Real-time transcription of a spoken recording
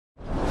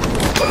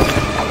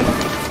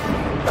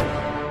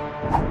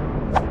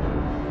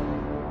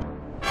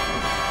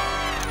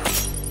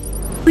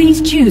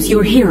Please choose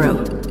your hero.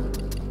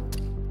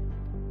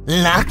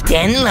 Locked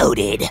and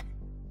loaded.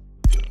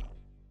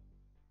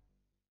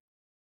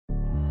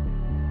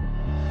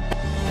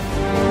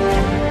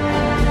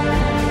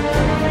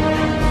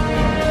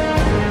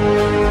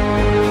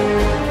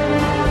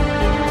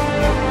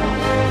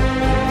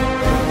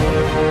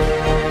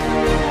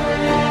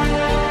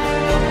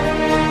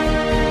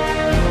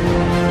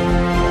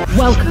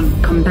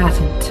 Welcome,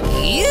 combatant.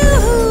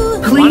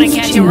 Yoo-hoo! Please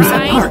choose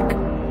a park.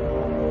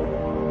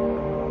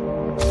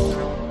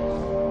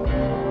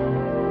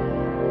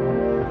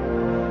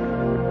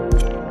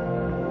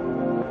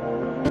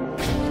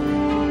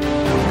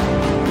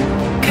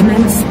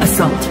 Commence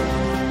assault.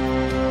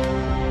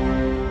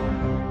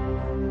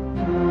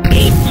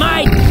 Eat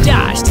my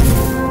dust!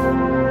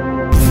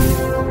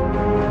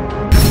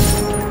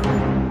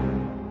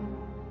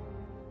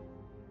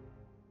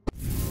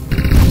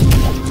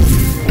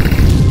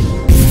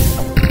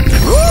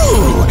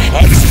 Ooh!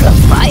 Extra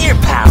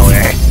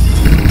firepower!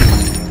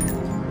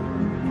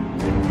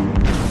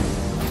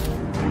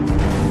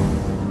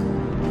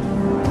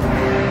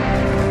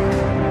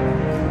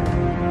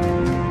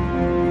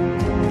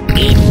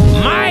 Eat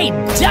my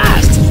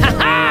dust!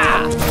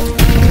 Ha-ha!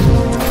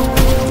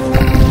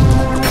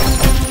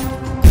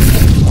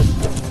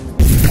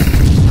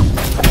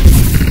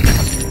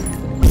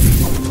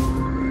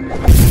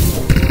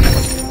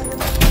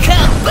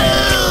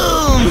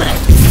 Kaboom!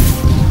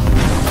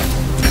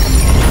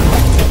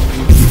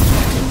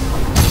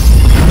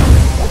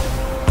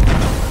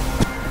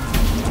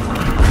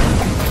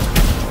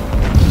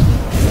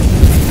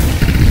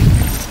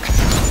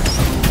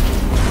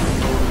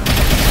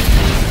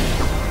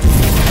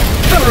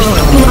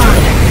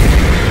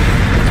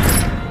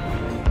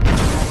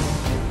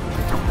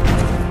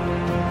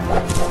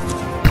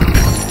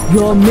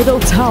 Your middle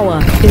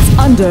tower is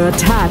under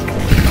attack.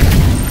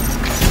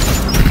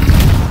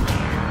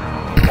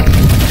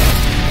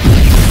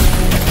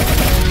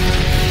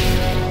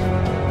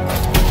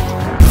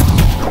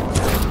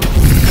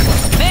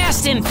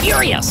 Fast and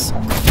furious!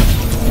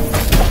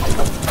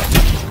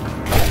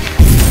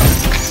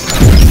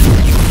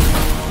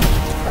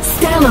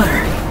 Stellar!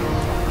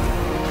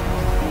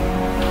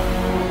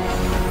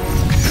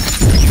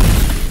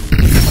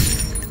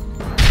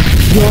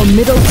 Your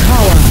middle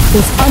tower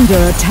is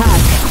under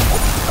attack.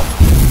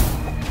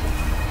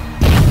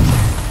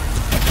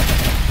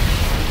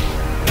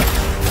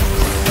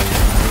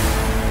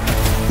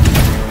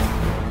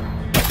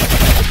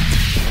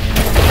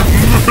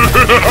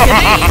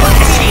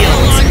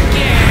 Shield on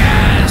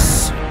gas!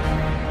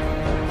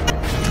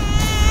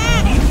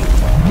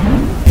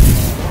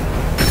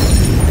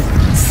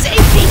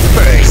 Safety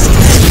first!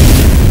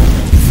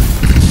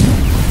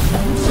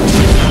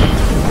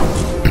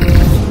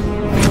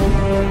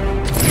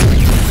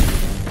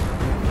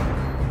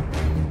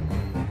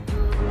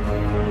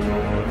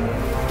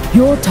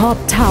 Your top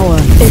tower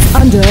is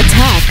under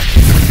attack.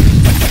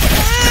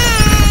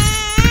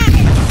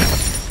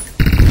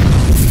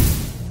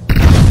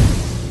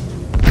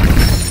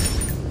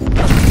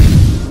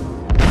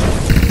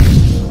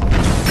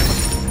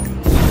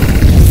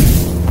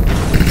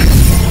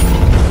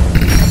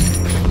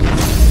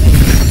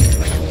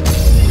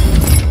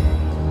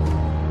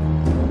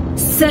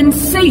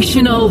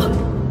 Sensational!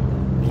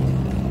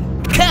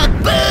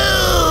 Kaboom!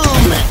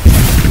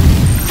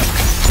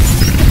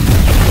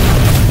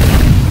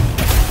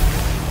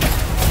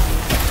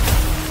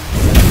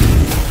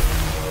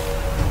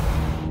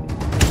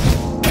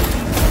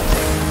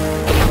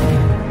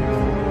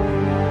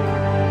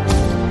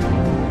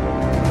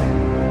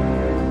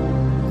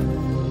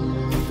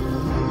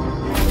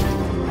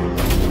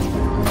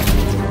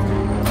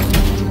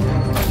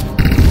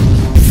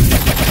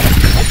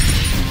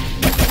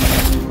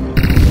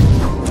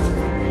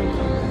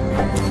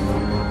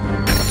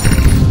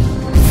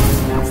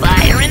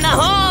 Fire in the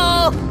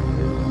hole!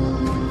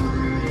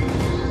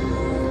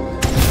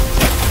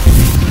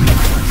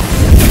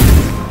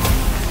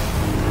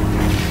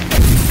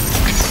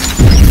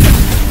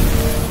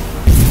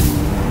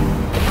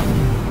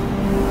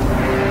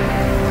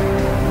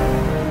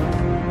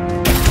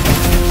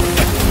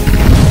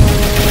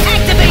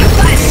 Activate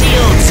blast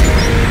shields!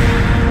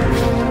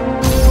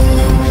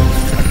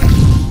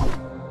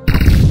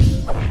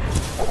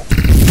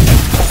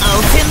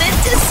 Ultimate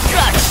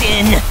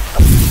destruction!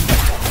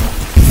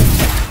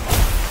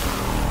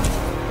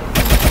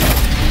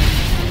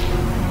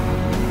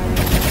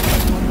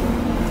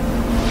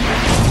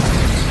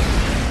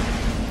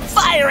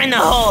 Fire in the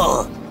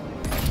hole!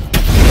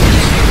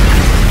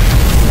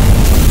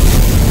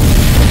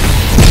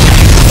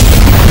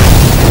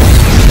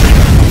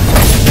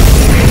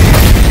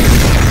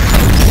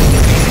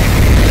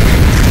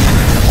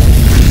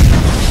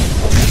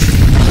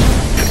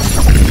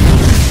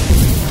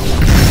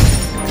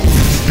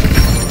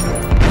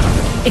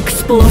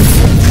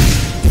 Explosive.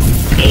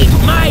 Eat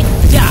my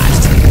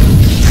dust!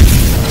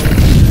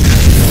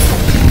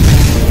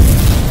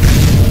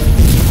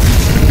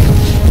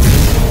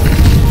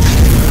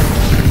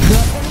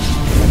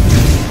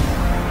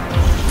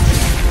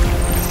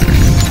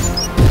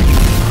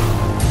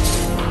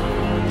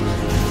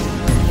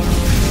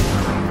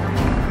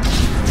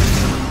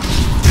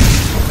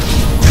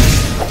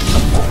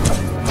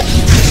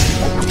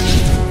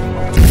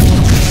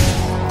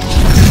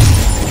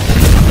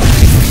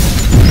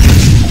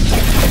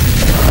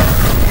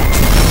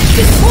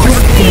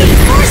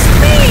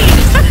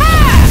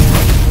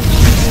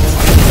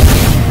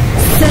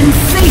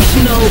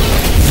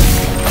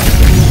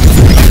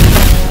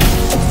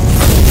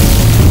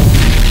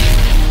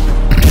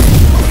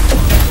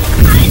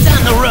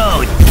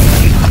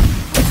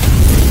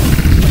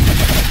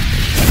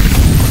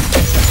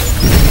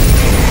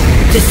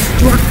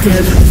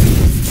 Destructive.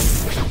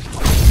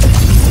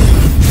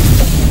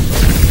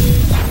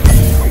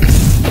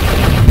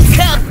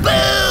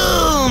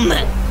 Kaboom!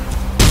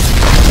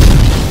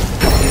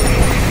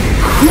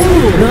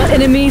 The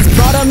enemy's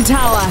bottom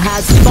tower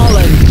has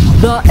fallen.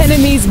 The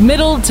enemy's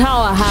middle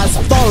tower has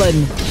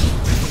fallen.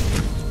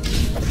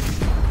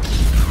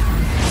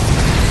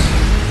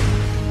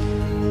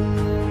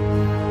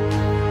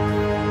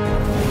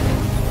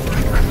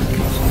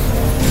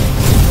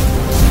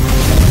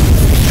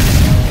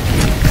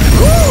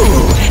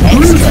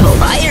 Extra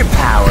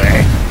firepower!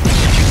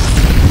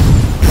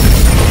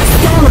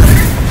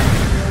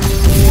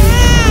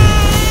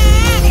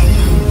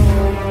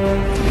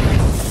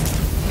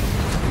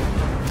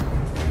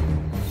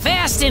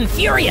 Fast and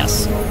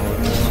furious!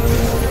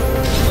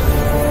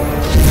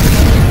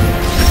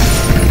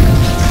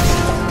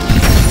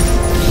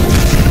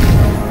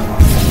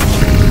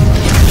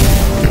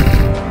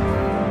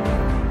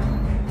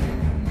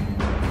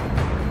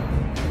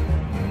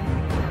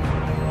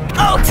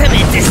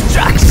 Ultimate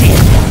destruction!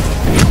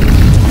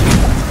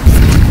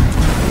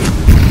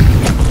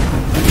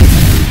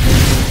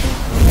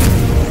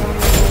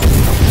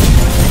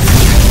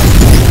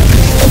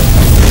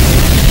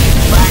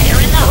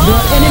 The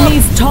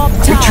enemy's top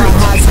tower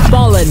has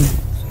fallen.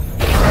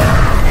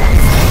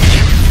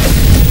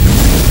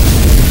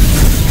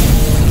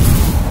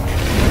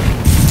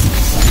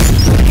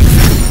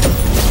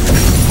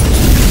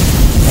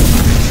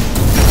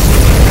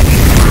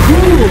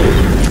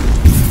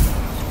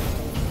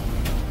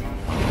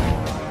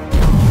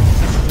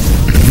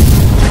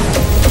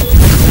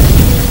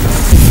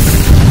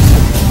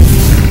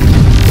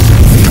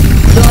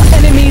 The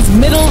enemy's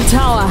middle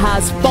tower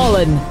has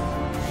fallen.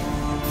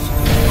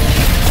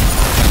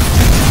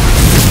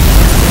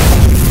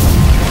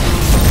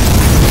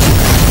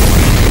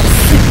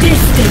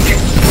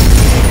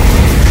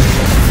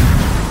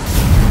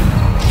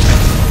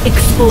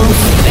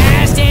 Explosive.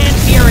 Fast and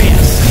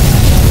furious!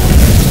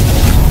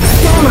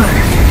 Solar.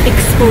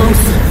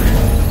 Explosive.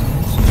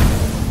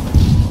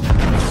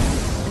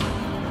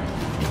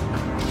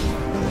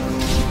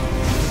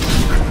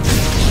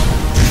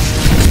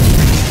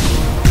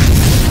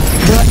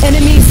 The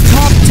enemy's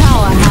top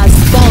tower has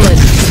fallen.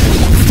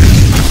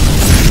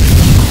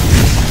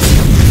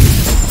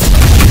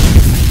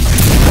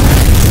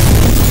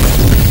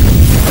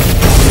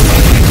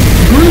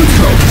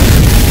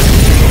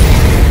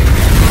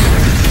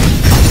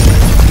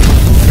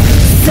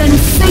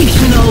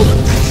 Sensational!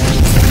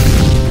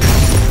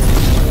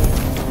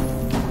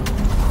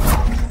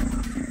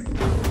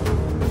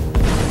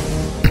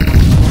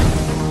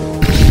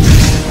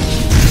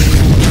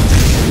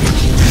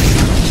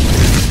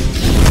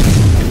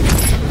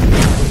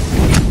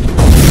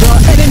 The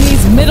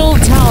enemy's middle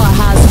tower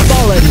has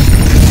fallen.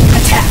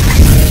 Attack!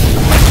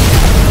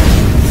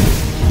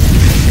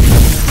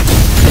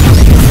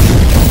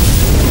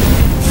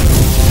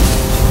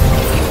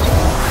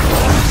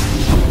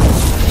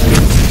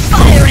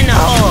 Fire in the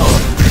hole!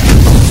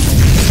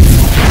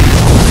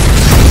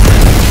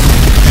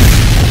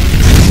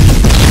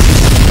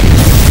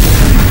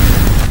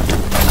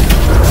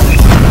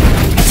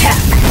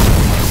 Attack!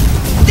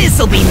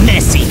 This'll be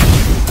messy!